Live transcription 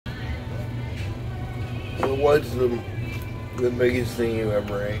What's the biggest thing you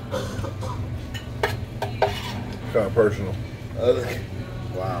ever ate? Kind of personal.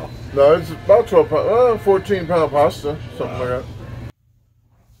 Wow. No, it's about 12 pound, 14 pound pasta, something like that.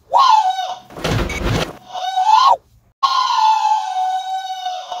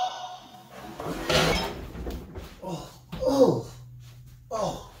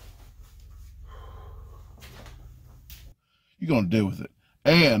 You're gonna deal with it.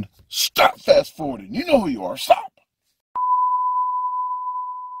 And stop fast forwarding. You know who you are. Stop.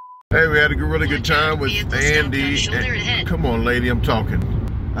 Hey, we had a really good time with Andy. Come on, lady, I'm talking.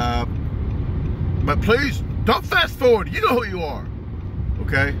 But please, don't fast forward. You know who you are.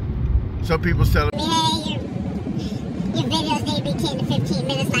 Okay? Some people's telling me, hey, your videos need to be 10 to 15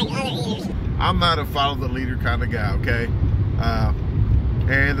 minutes like other eaters. I'm not a follow the leader kind of guy, okay?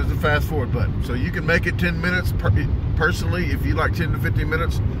 And there's a fast forward button. So you can make it 10 minutes. Personally, if you like 10 to 15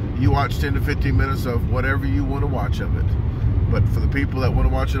 minutes, you watch 10 to 15 minutes of whatever you want to watch of it. But for the people that want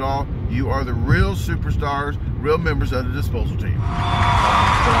to watch it all, you are the real superstars, real members of the disposal team. But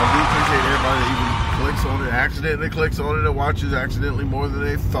I do appreciate everybody that even clicks on it, accidentally clicks on it, and watches accidentally more than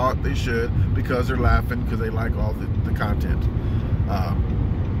they thought they should because they're laughing because they like all the content.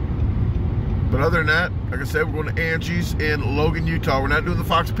 But other than that, like I said, we're going to Angie's in Logan, Utah. We're not doing the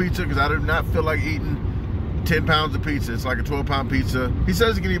Fox Pizza because I do not feel like eating 10 pounds of pizza. It's like a 12-pound pizza. He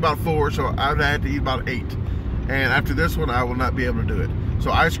says he can eat about 4, so I would have to eat about 8. And after this one, I will not be able to do it.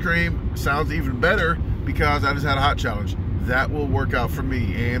 So ice cream sounds even better because I just had a hot challenge. That will work out for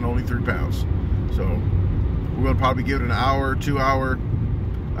me and only 3 pounds. So we're going to probably give it an hour, 2 hour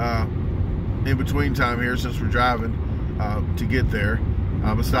in between time here since we're driving to get there.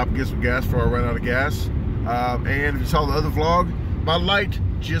 I'm going to stop and get some gas before I run out of gas. And if you saw the other vlog, my light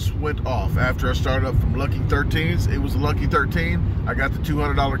just went off after I started up from Lucky 13s. It was a Lucky 13. I got the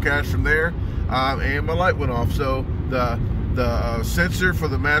 $200 cash from there, and my light went off. So the sensor for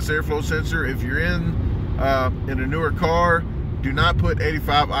the mass airflow sensor, if you're in a newer car, do not put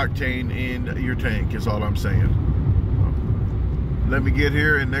 85 octane in your tank, is all I'm saying. Let me get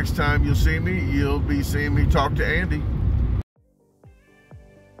here, and next time you'll see me, you'll be seeing me talk to Andy.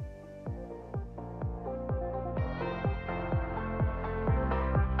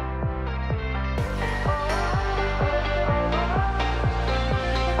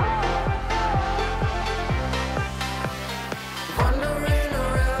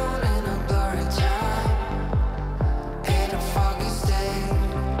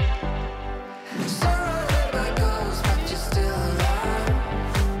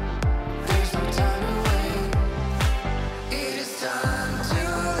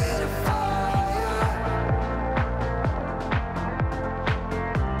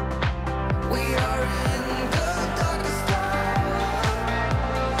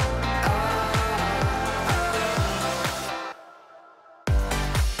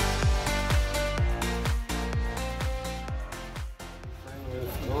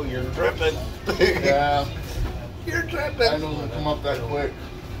 You're tripping. Yeah. You're tripping. I know it's gonna come up that quick.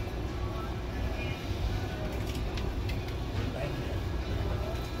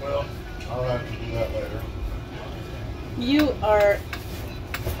 Well, I'll have to do that later. You are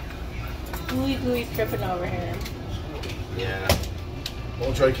Louis tripping over here. Yeah.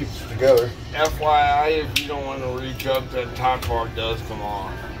 We'll try to keep this together. FYI, if you don't want to reach up, that top part does come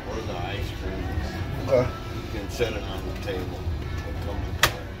off. Or the ice cream. Okay. You can set it on the table.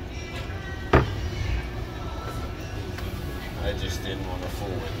 I just didn't want to fool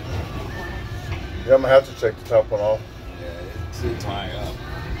with it. Yeah, I'm gonna have to take the top one off. Yeah, it's too high up.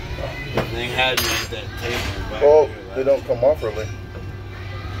 They had me at that table back Well, there, they don't come off really.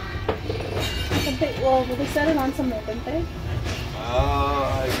 Well, will they set it on something, didn't they?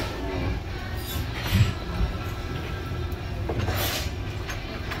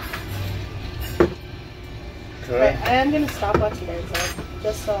 Okay. Right, I am gonna stop watching there, so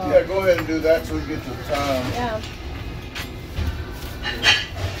just so. Yeah, go ahead and do that so we get to the time. Yeah.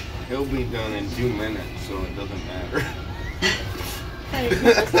 He'll be done in 2 minutes, so it doesn't matter. Hey, you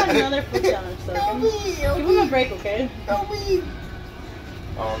just had another food challenge, so give him a break, okay? Oh,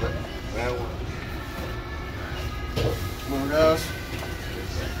 that one. Well, guys,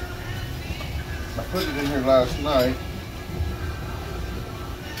 I put it in here last night.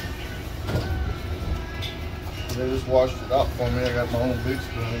 They just washed it out for me. I got my own big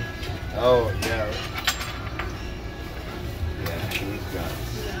spoon. Oh, yeah. Yeah, he's got it.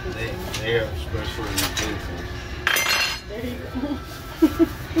 They are special utensils. There you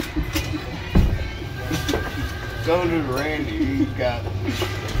So go. did Randy. He's got. You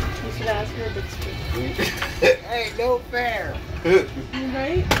should ask for a big spoon. Hey, no fair.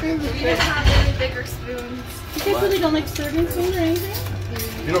 Right? We just have really bigger spoons. You guys really don't like serving spoons or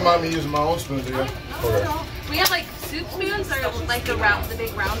anything? You don't mind me using my own spoon, do you? Okay. We have like soup spoons or like the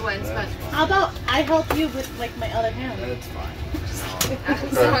big round ones, but How about I help you with like my other hand? That's fine.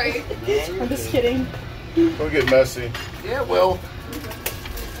 I'm sorry. I'm just kidding. Don't get messy. Yeah, well.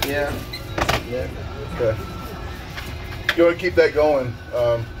 Yeah. Yeah. Okay. You want to keep that going?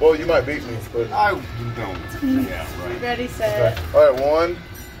 Well, you might beat me, but. I don't. Yeah, right. Ready, set. Okay. All right, 1,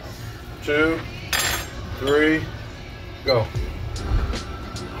 2, 3, go.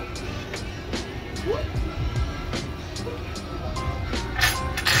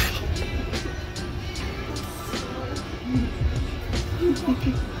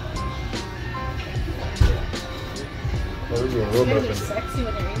 Oh, we're doing real You're nothing. sexy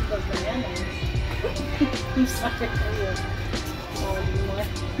when you're eating those bananas. I'm sorry.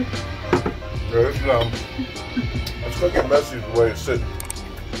 Yeah, it's I'm still getting messy the way it's sitting.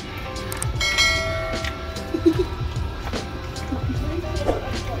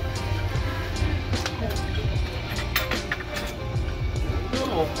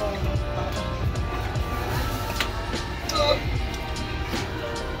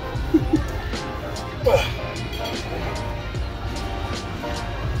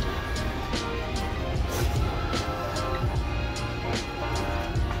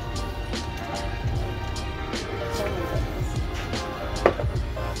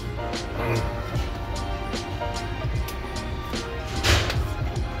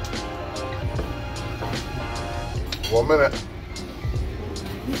 One minute.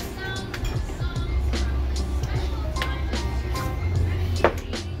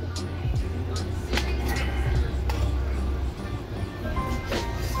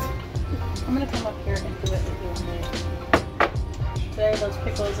 I'm gonna come up here and do it with you. There are those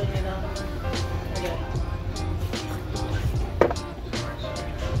pickles in it. Okay.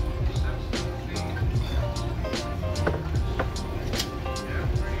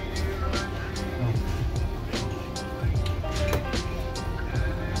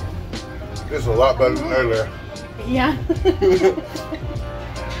 This is a lot better than earlier. Yeah.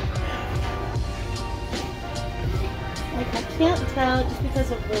 Like, I can't tell just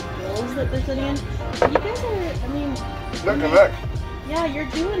because of the bills that they're sitting in. You guys are, I mean... Neck and neck. Yeah, you're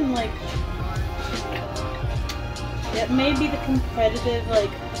doing, like... It may be the competitive,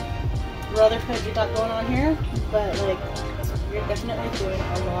 like, brotherhood you got going on here, but, like, you're definitely doing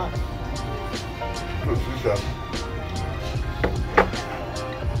a lot. What she said.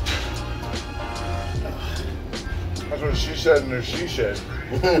 That's what she said in her she said.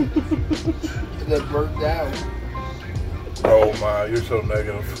 That burnt out. Oh my, you're so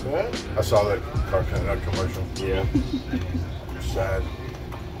negative. What? I saw that commercial. Yeah. Sad.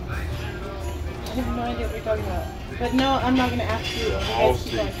 I have no idea what you're talking about. But no, I'm not gonna ask you. I'll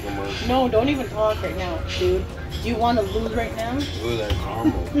see commercial. No, don't even talk right now, dude. Do you want to lose right now? Ooh, that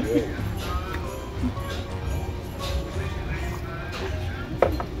caramel. Good.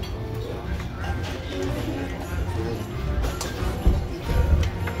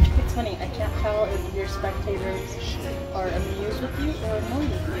 It's funny, I can't tell if your spectators are amused with you or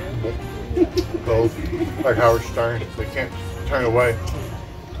annoyed with you. Both. Like Howard Stern. They can't turn away.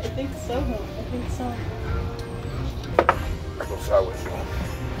 I think so. I think so. Go sideways.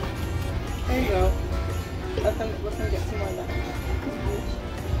 There you go. Let them get some more of that.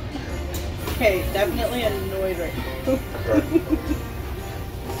 Okay, definitely annoyed right now. Right.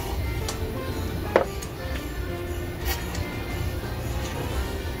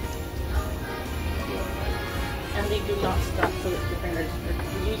 And they do not stop to lift your fingers.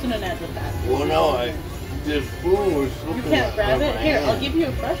 You're using an edge with that. Well, no, this spoon was You slipping can't grab out of it. my Here, I'll hand. give you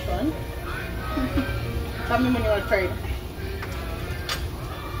a fresh one. Tell me when you want to trade.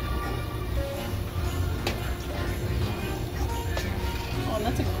 Oh, and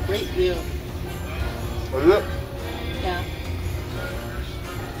that's a great view. What is it? Yeah.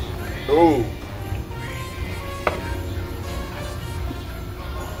 Oh.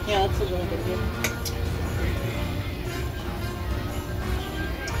 Yeah, that's a really good view.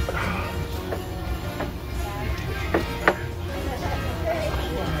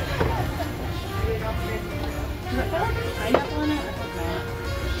 Pineapple on it? I hope not.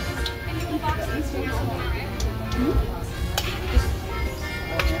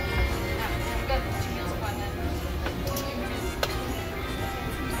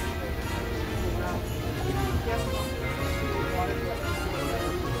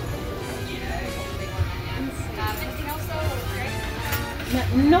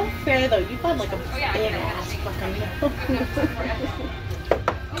 No fair though, you found like a big ass fucking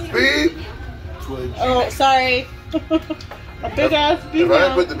Beep. Twitch. Oh, sorry. A big ass beef. If I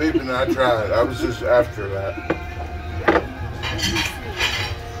didn't put the beef in it, I tried. I was just after that.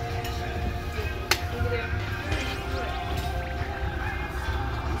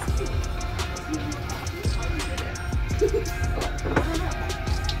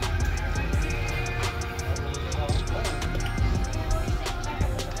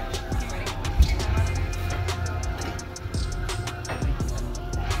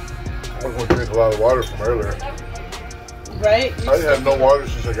 I was going to drink a lot of water from earlier. Right? I didn't have no water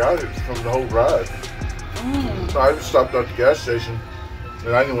since I got it from the whole ride. So I just stopped at the gas station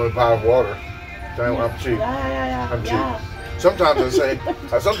and I didn't want to buy water. I'm cheap. Yeah. I'm cheap. Sometimes I say,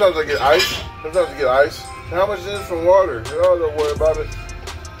 sometimes I get ice. Sometimes I get ice. How much is this from water? Oh, don't worry about it.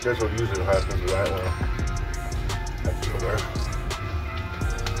 Guess what usually happens with that one. I have to go there.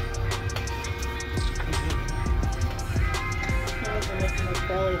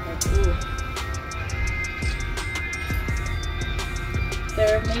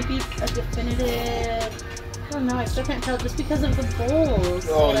 There may be a definitive, I don't know, I still can't tell just because of the bowls.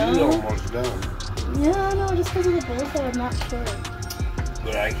 Oh, you know? you're almost done. Yeah, no, just because of the bowls though, I'm not sure.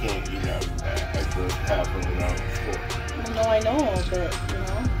 But I can't eat out of that. I put half of it on the floor. No, I know, but, you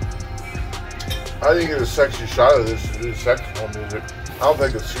know. I didn't get a sexy shot of this saxophone music. I don't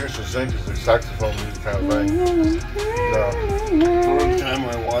think it's seriously zinc is the saxophone music kind of thing. No. First time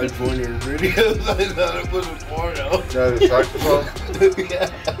I watched one of your videos, I thought it was a porno. Yeah, the saxophone. Yeah.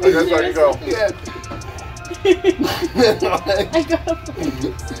 I guess I can go. Yeah. I got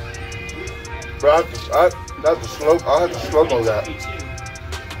But I'll have to slow-mo that.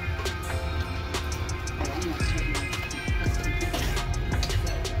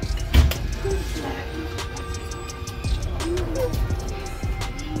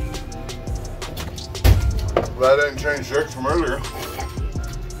 That didn't change tricks from earlier.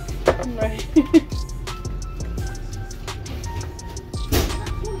 right.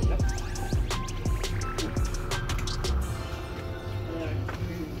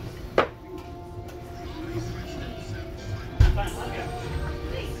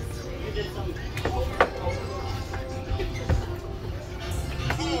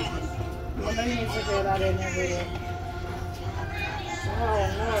 Somebody needs to get that in there, video.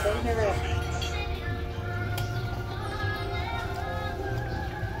 Oh no, don't hear it.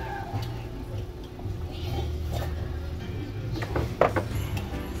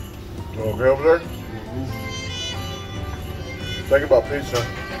 Okay over there? Think about pizza.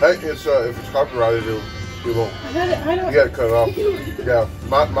 Hey, it's if it's copyrighted, it won't. I don't. You gotta cut it off. Yeah,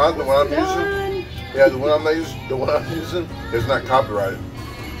 mine, the one I'm using. Yeah, the one I'm using is not copyrighted.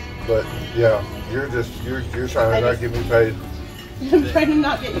 But yeah, you're trying to not get me paid. I'm trying to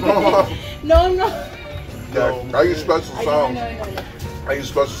not get you paid. No, I'm not. Yeah, I use special songs. I know. I use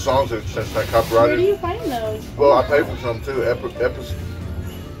special songs that's not Where copyrighted. do you find those? Well, I pay for some too. Epic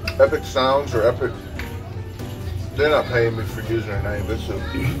Sounds or Epic. They're not paying me for using their name. It's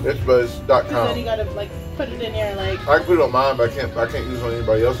Then buzz.com. you gotta like put it in here, like. I can put it on mine, but I can't use it on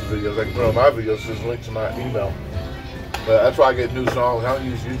anybody else's videos. I can put it on my videos. There's a link to my email. But that's why I get new songs. I don't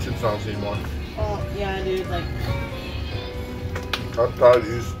use YouTube songs anymore. Oh yeah, dude. Like. I'm tired of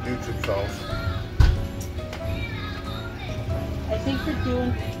using YouTube songs. I think you're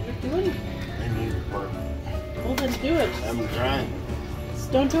doing. I need to work. Well then do it. I'm trying.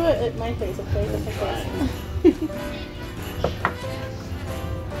 Just don't do it at my face, okay? That's okay.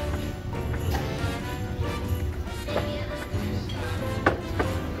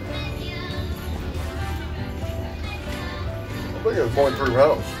 I think it's 0.3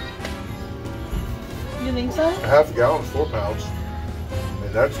 pounds. You think so? A half a gallon is 4 pounds.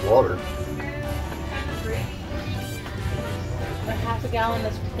 And that's water. A half a gallon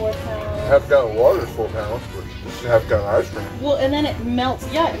is 4 pounds. Half a gallon of water is 4 pounds, but this is half a gallon of ice cream. Well, and then it melts.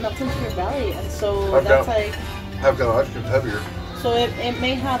 Yeah, it melts into your belly, and so Half that's gallon. like. Half a gallon of ice cream is heavier. So it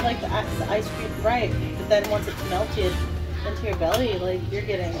may have like the ice cream, right? But then once it's melted into your belly, like you're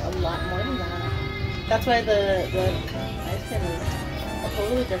getting a lot more than that. That's why the ice cream is a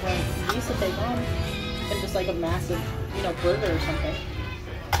totally different piece to take on than just like a massive, burger or something.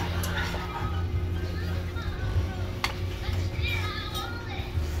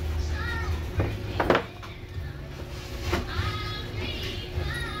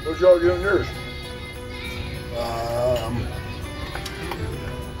 What y'all get on yours?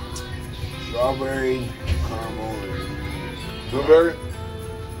 Strawberry, caramel, Blueberry?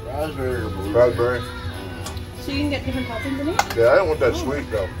 raspberry or blueberry. Raspberry? So you can get different toppings in it? Yeah, I don't want that sweet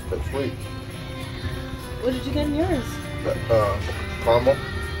though. That sweet. What did you get in yours? Caramel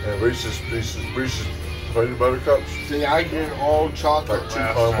and Reese's peanut butter cups. See, I did all chocolate Like two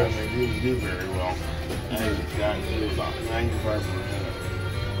last caramels. time. They didn't do very well. got to do about 95%.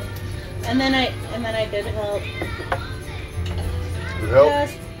 And then I did help. It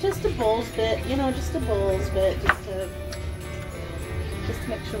helped? Just a bowls bit, you know, just a bowls bit, just to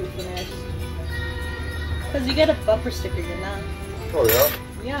make sure we finished. Cause you get a bumper sticker, you know. Oh yeah.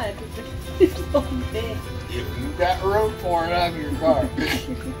 Yeah, it's so big. If you got room for it out of your car. I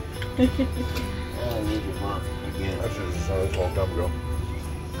need to burn again. I should have decided this a long time ago.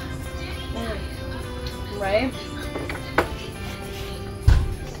 Right?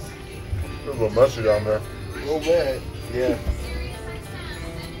 It's a little messy down there. A little bit, yeah.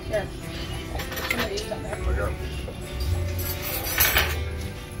 Here. Some of these down there. Okay.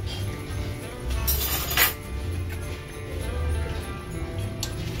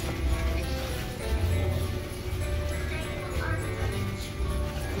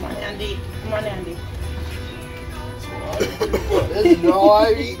 Come on, Andy. Come on, Andy. This is all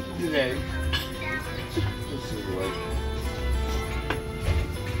I've eaten today. This is like...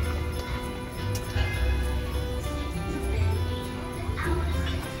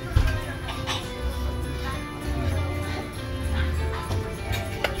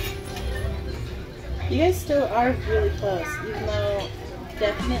 You guys still are really close, even though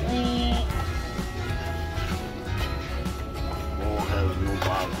definitely Bowl has no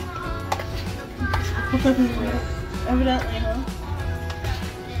bottom. evidently, huh?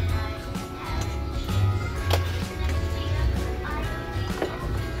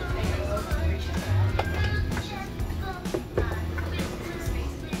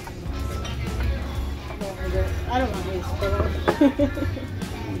 I don't want these for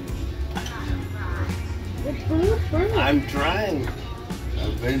It's burning. I'm trying.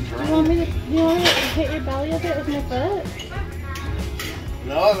 I've been You want trying. me to hit your belly a bit with my foot?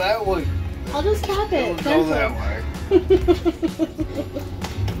 No, that would I'll just tap it. go that gentle. way.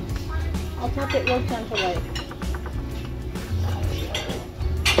 I'll tap it real gentle like.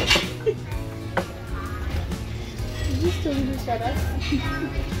 Did you still use that up?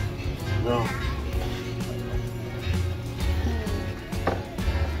 No.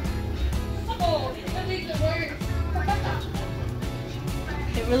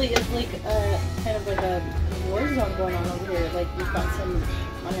 It really is like kind of like a war zone going on over here. Like you've got some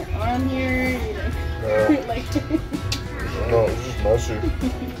on your arm here, you know. Yeah. Like No, it's just messy.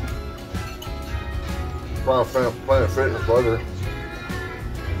 Planet Fitness weather.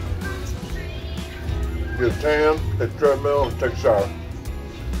 Get a tan, hit the treadmill, and take a shower.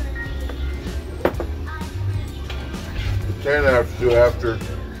 The tan I have to do after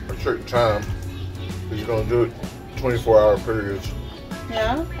a certain time. Because you're going to do it 24-hour periods.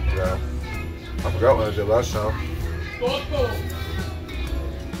 yeah. Yeah. I forgot what I did last time.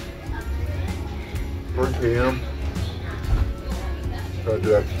 3 p.m. Gotta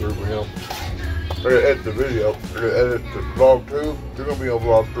do after 3 p.m. I gotta edit the video. I gotta edit the vlog 2. You're gonna be on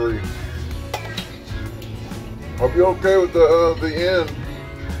vlog 3. Hope you're okay with the end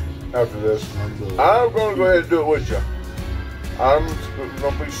after this. I'm gonna go ahead and do it with you. I'm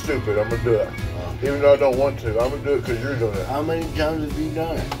gonna be stupid. I'm gonna do it. Even though I don't want to. I'm gonna do it because you're doing it. How many times have you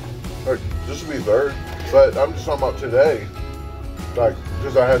done it? This will be third. But I'm just talking about today. Like,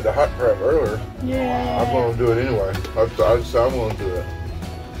 because I had the hot crap earlier. Yeah. I'm going to do it anyway. I'm going to do it.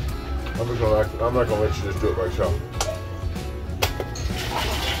 I'm not going to let you just do it by yourself.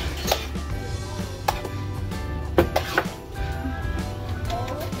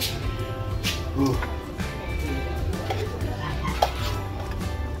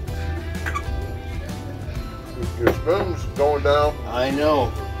 Your spoon's going down. I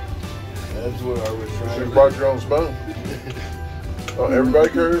know. That's what I was You trying should to have brought your own spoon. Oh, everybody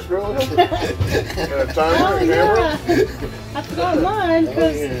carries a spoon? And a timer and a camera? I forgot mine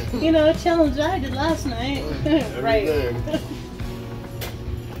because, Oh, yeah. you know, a challenge I did last night. Right. Everything.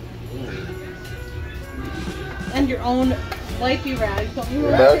 And your own wipey rag, don't you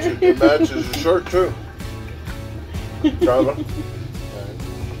want It matches your shirt too. Tyler.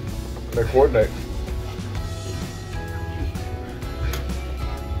 They coordinate.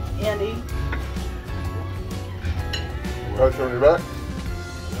 Andy. Touch on your back?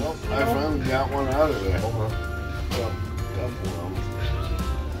 Nope, I finally got one out of there. Okay. Couple of them.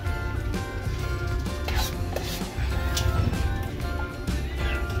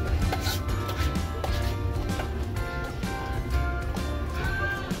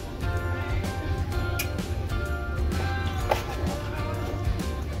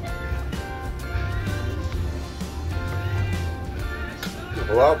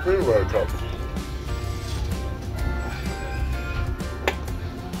 A lot of peanut butter cups.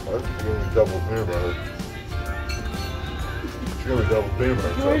 That's gonna be double peanut butter. It's gonna be double peanut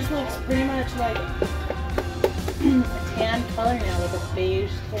butter Yours cups. looks pretty much like a tan color now, like a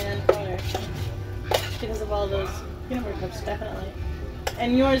beige tan color. Because of all those peanut butter cups, definitely.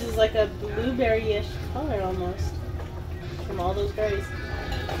 And yours is like a blueberry-ish color almost. From all those berries.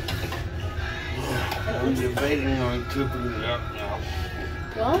 I'm debating on tipping it up now.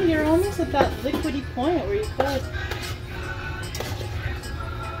 Well, you're almost at that liquidy point where you could.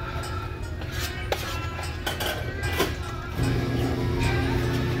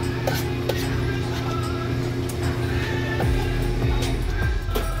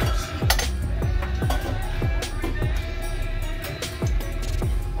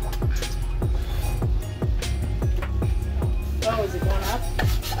 Oh, is it going up?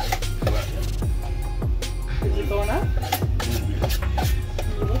 Is it going up?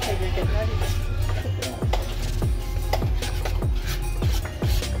 You look like you're getting ready to pick it up.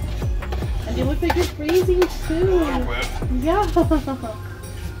 And you look like you're freezing too. Yeah.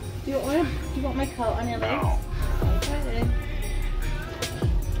 Do you want my coat on your legs? No. Okay.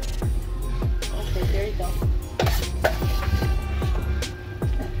 Okay, there you go.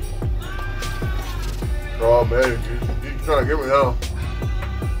 Oh man, you trying to get me now?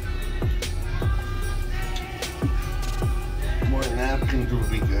 More napkins would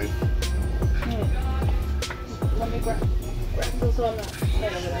be good. Let me grab those so I'm not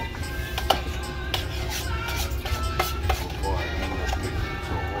right over there. Boy, I'm not making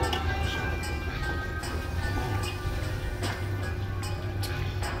so horrible.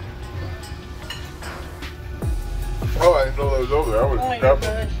 Oh, I didn't know that was over there. I would Oh, have you're grabbed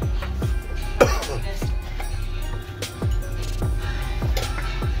good. it.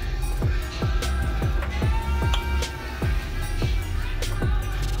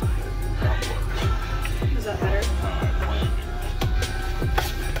 Is that better?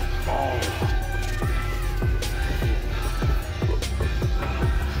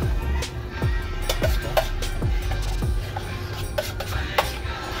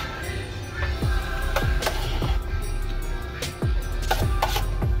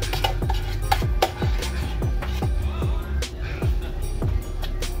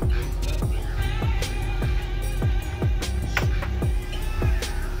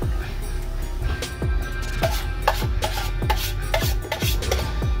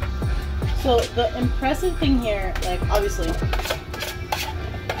 So the impressive thing here, like obviously,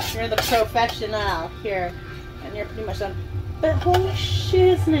 you're the professional here, and you're pretty much done. But holy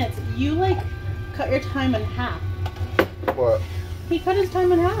shiznits, you like cut your time in half. What? He cut his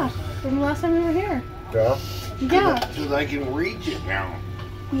time in half from the last time we were here. Yeah? Yeah. Because I can reach it now.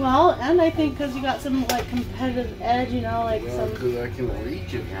 Well, and I think because you got some like competitive edge, you know, like Yeah, some. because I can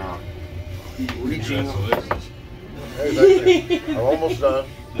reach it now. Reaching. Hey, thank you. I'm almost done.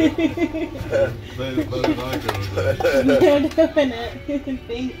 You're doing it.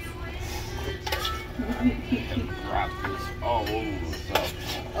 Thanks. Drop this all over myself.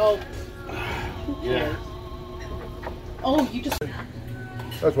 Oh. Yeah. Oh, you just.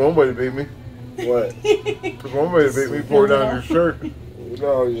 That's one way to beat me. What? That's one way to beat me. Pour down your shirt.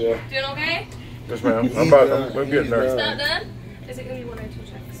 Oh, yeah. Doing okay? Yes, ma'am. I'm getting there. It's not done? Is it going to be 1 or 2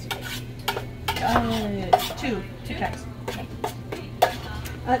 checks? Two checks.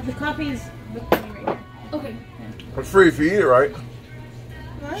 The coffee is with me right here. Okay. It's free if you eat it, right?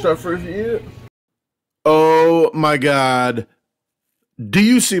 It's not free if you eat it. Oh my God. Do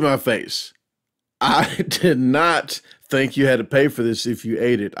you see my face? I did not think you had to pay for this if you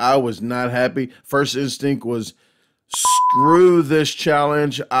ate it. I was not happy. First instinct was screw this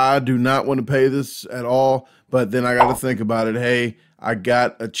challenge. I do not want to pay this at all. But then I got to think about it. Hey, I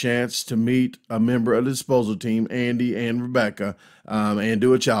got a chance to meet a member of the disposal team, Andy and Rebecca, and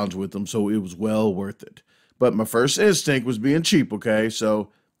do a challenge with them. So it was well worth it. But my first instinct was being cheap, okay? So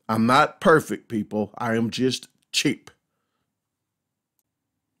I'm not perfect, people. I am just cheap.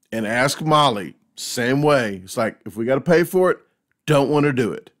 And ask Molly, same way. It's like, if we got to pay for it, don't want to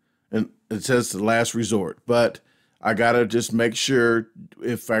do it. And it says the last resort. But I got to just make sure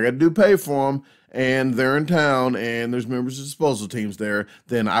if I got to pay for them and they're in town and there's members of disposal teams there,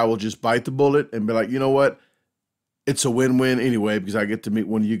 then I will just bite the bullet and be like, you know what? It's a win-win anyway because I get to meet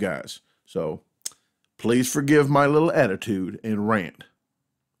one of you guys. So please forgive my little attitude and rant.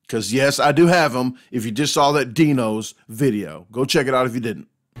 Because, yes, I do have them. If you just saw that Dino's video, go check it out if you didn't.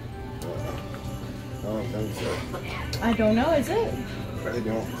 I don't think so. I don't know, is it? I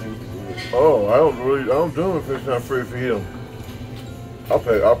don't think so. Oh, I don't do them if it's not free for him. I'll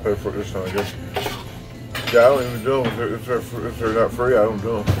pay for it this time, I guess. Yeah, I don't even do them if they're not free. I don't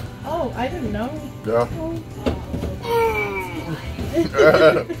do them. Oh, I didn't know. Yeah.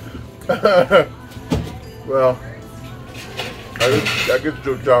 Well, I get to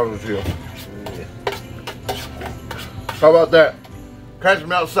do a challenge with you. How about that? Catch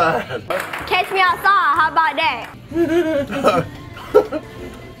me outside. Catch me outside. How about that?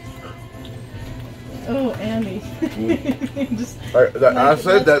 Oh, Andy. Just I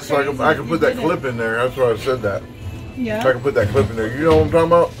said that so I can put that clip in there. That's why I said that. Yeah. So I can put that clip in there. You know what I'm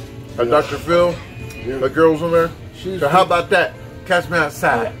talking about? Dr. Phil, the girls in there. So how about that? Catch me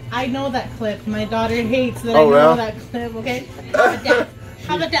outside. I know that clip. My daughter hates that I Oh, know yeah? that clip, okay?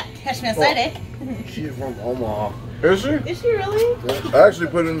 How about that? Catch me outside, eh? She's from Omaha. Is she? Is she really? I actually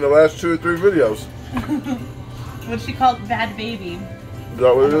put it in the last 2 or 3 videos. What's she called? Bad Baby. Is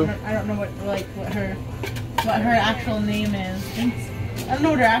that what it is? I don't know what her actual name is. I don't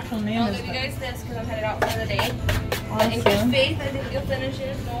know what her actual name I'll is. give you guys this because I'm headed out for the day. Awesome. In good faith, I think you'll finish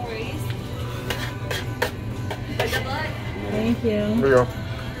it. No worries. Good luck. Thank you. Here you go.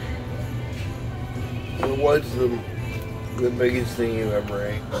 So what's the biggest thing you ever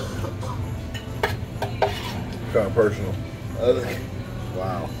ate? Kind of personal.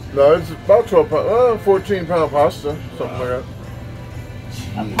 Wow. No, it's about 12 pound, 14 pound pasta, something like that.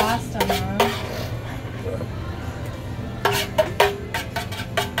 A pasta, huh?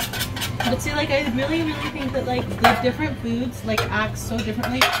 But see, like, I really, really think that, like, the different foods, like, act so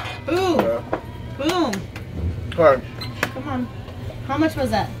differently. Ooh! Yeah. Boom! All right, Come on. How much was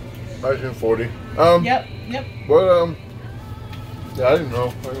that? 1940. Yep, yep. But yeah, I didn't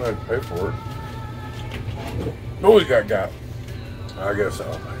know. I didn't have to pay for it. What we got? I guess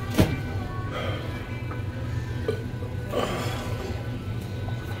so.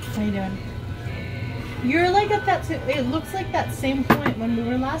 How you doing? You're like at that. It looks like that same point when we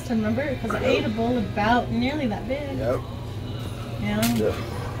were last time. Remember? Because I ate a bowl about nearly that big. Yep. Yeah. Yeah.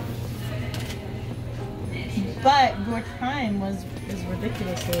 But your time is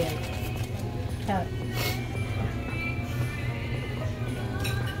ridiculously cut.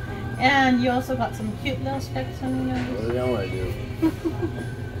 And you also got some cute little specks on your nose. Well, you know I do.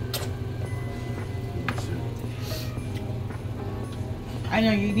 I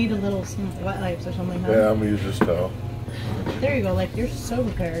know you need some wet wipes or something, huh? Yeah, I'm gonna use this towel. There you go. Like you're so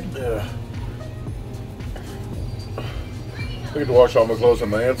prepared. Yeah. I get to wash all my clothes at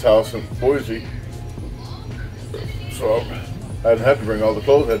my aunt's house in Boise. So I didn't have to bring all the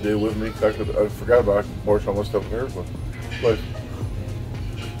clothes I did with me. I forgot about it. I could wash all my stuff in her place.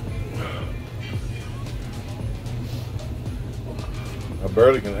 I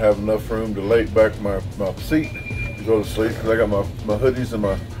barely can have enough room to lay back my seat to go to sleep because I got my hoodies and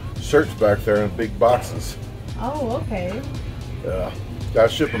my shirts back there in big boxes. Oh, okay. Yeah. I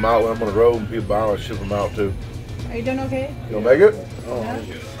ship them out when I'm on the road and people buy them. I ship them out too. Are you doing okay? You gonna make it? Oh,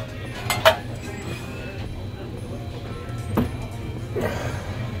 Yeah.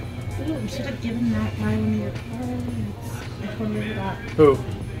 Ooh, you should have given that guy one of your cards. I totally forgot. Who?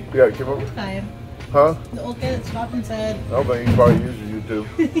 Yeah, give them. This guy. Huh? The old guy that stopped and said I don't think he probably uses YouTube.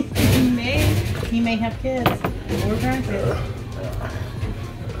 he may have kids or grandkids.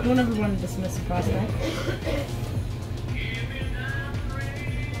 Don't ever want to dismiss the prospect.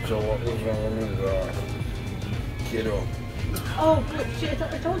 so what was wrong with kiddo? Oh,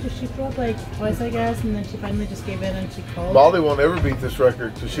 I told you she threw up like twice, I guess, and then she finally just gave in and she called. Molly won't ever beat this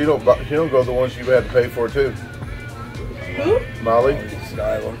record because she don't go the ones you had to pay for too. Who? Molly.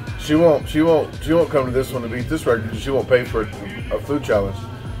 Skylar. She won't come to this one to beat this record because she won't pay for a food challenge.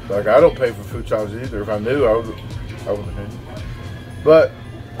 Like I don't pay for food challenges either. If I knew, I wouldn't pay. But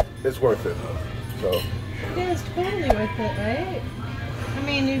it's worth it. So. Yeah, it's totally worth it, right? I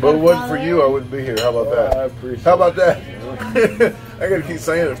mean, you. But if it wasn't for you, I wouldn't be here. How about that? I appreciate How about that? I gotta keep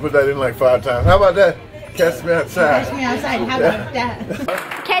saying it. Put that in like 5 times. How about that? Catch me outside. Catch me outside. How about that?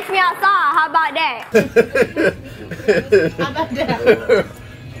 Catch me outside. How about that? How about that?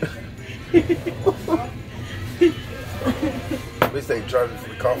 At least they ain't charging for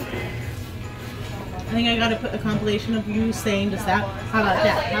the coffee. I think I gotta put a compilation of you saying just that. How about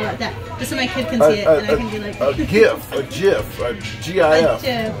that? How about that? Just so my kid can see it and I can be like. A GIF, a GIF, a GIF.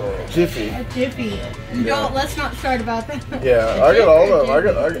 Jiffy. A jiffy. No, let's not start about that. Yeah, I got all of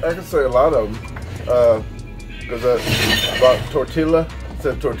them. I can say a lot of them. Because about tortilla, it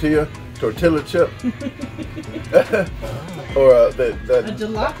said tortilla chip. Or that. A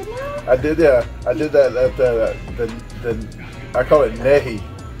jalapeno? I did that. I call it nehi.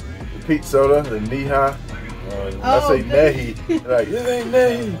 Peach soda, the knee-high. I say nehi. Like, it ain't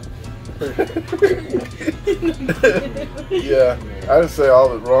nehi. Yeah, I just say all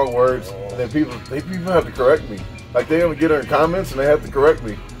the wrong words, and then people have to correct me. Like they only get in comments and they have to correct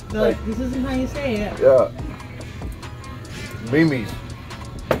me. They're like, this isn't how you say it. Yeah. Mimi's.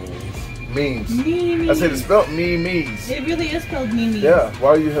 Memes. Memes. I said it's spelled memes. It really is spelled memes. Yeah.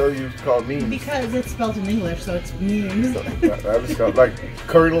 Why the hell you call it memes? Because it's spelled in English, so it's memes. That was called like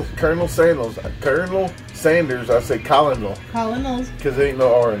Colonel Sanders. Colonel Sanders. I say Colonel. Colonels. Because there ain't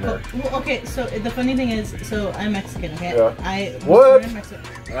no R in there. Well, okay. So the funny thing is, so I'm Mexican. Okay. Yeah. I was What? born in Mexico.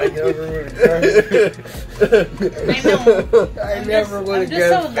 I never would have I know. I never would have I'm just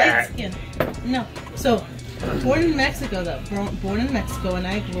so guessed light that. skinned. No. So, born in Mexico though. Born in Mexico, and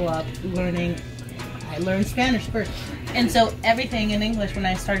I grew up I learned Spanish first. And so everything in English, when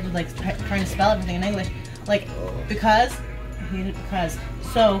I started like trying to spell everything in English, like because, I hated because.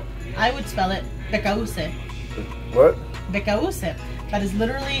 So I would spell it because. What? Because. That is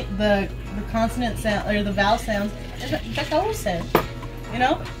literally the consonant sound or the vowel sounds. Because. You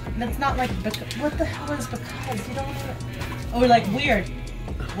know? That's not like what the hell is because? You don't even. Or like weird.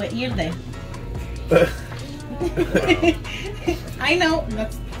 What year they? I know.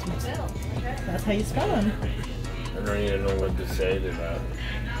 That's how you spell them. I don't even know what to say to that.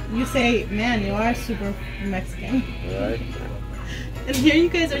 You say, man, you are super Mexican. Right? And here you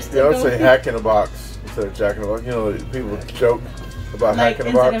guys are Yeah, still I would say hack in a box instead of jack in a box. You know, people joke about like hack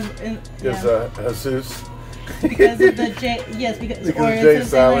in a box. yeah. Jesus. Because of the J, yes, because Because or the J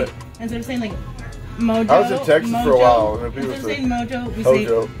silent. Instead of saying like mojo. I was in Texas for a while, and people instead of say saying mojo, we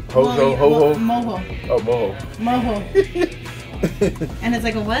hojo, say hojo, ho ho. mojo, Oh, moho. mojo. And it's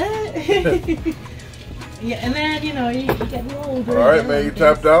like a what? Yeah, and then you know you get older. All right, man, you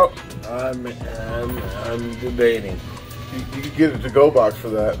tapped out. I'm debating. You could get a to-go box for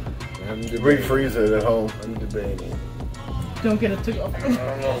that. I'm debating. Refreeze it at home. I'm debating. Don't get it to go. I don't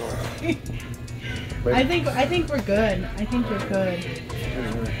know. I think we're good. I think we're good.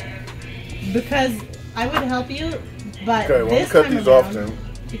 Because I would help you, but Okay, well, this cut time these around, off then.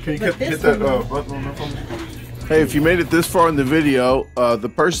 Can you but hit this that time around- button on there for me? Hey, if you made it this far in the video, the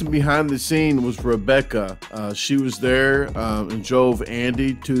person behind the scene was Rebecca. She was there and drove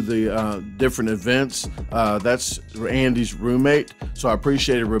Andy to the different events. That's Andy's roommate. So I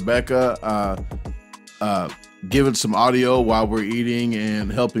appreciated Rebecca giving some audio while we're eating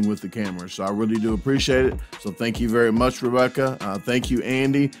and helping with the camera. So I really do appreciate it. So thank you very much, Rebecca. Thank you,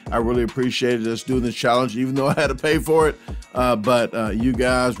 Andy. I really appreciated us doing this challenge, even though I had to pay for it. But you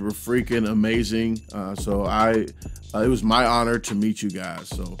guys were freaking amazing. So it was my honor to meet you guys.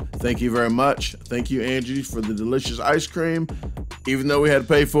 So thank you very much. Thank you, Angie, for the delicious ice cream, even though we had to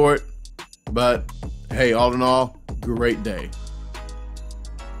pay for it. But hey, all in all, great day.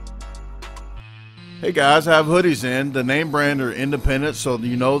 Hey guys, I have hoodies in. The name brand are independent, so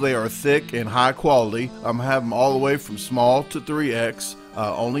you know they are thick and high quality. I'm having them all the way from small to 3X,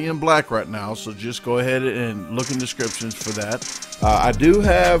 only in black right now, so just go ahead and look in descriptions for that. I do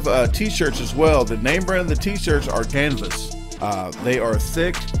have t-shirts as well. The name brand of the t-shirts are canvas. They are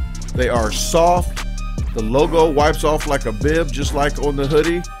thick, they are soft. The logo wipes off like a bib, just like on the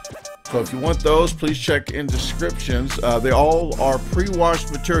hoodie. So if you want those, please check in descriptions. They all are pre-washed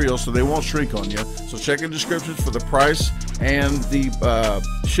material, so they won't shrink on you. So check in descriptions for the price and the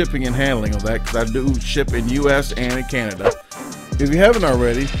shipping and handling of that, because I do ship in US and in Canada. If you haven't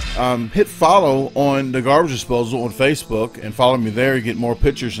already, hit follow on DaGarbageDisposal on Facebook and follow me there. You get more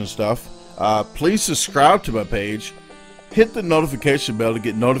pictures and stuff. Please subscribe to my page. Hit the notification bell to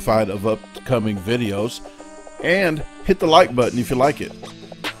get notified of upcoming videos. And hit the like button if you like it.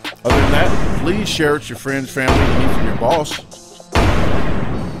 Other than that, please share it with your friends, family, and even your boss.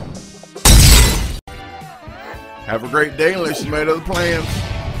 Have a great day unless you made other plans.